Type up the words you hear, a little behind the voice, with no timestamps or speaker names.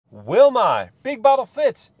Will my big bottle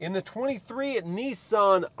fit in the 23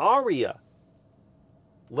 Nissan Ariya?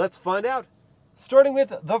 Let's find out. Starting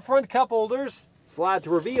with the front cup holders, slide to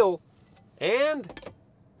reveal, and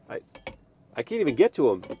I can't even get to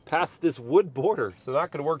them past this wood border, so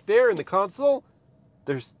not going to work there. In the console,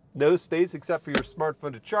 there's no space except for your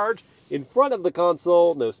smartphone to charge. In front of the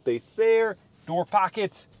console, no space there. Door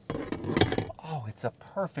pocket. Oh, it's a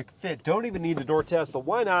perfect fit. Don't even need the door test, but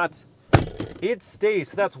why not? It stays.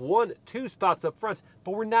 So that's two spots up front,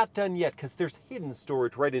 but we're not done yet because there's hidden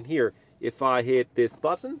storage right in here. If I hit this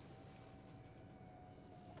button,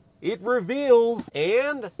 it reveals,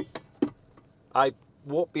 and I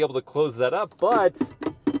won't be able to close that up, but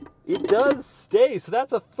it does stay. So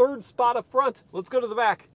that's a third spot up front. Let's go to the back.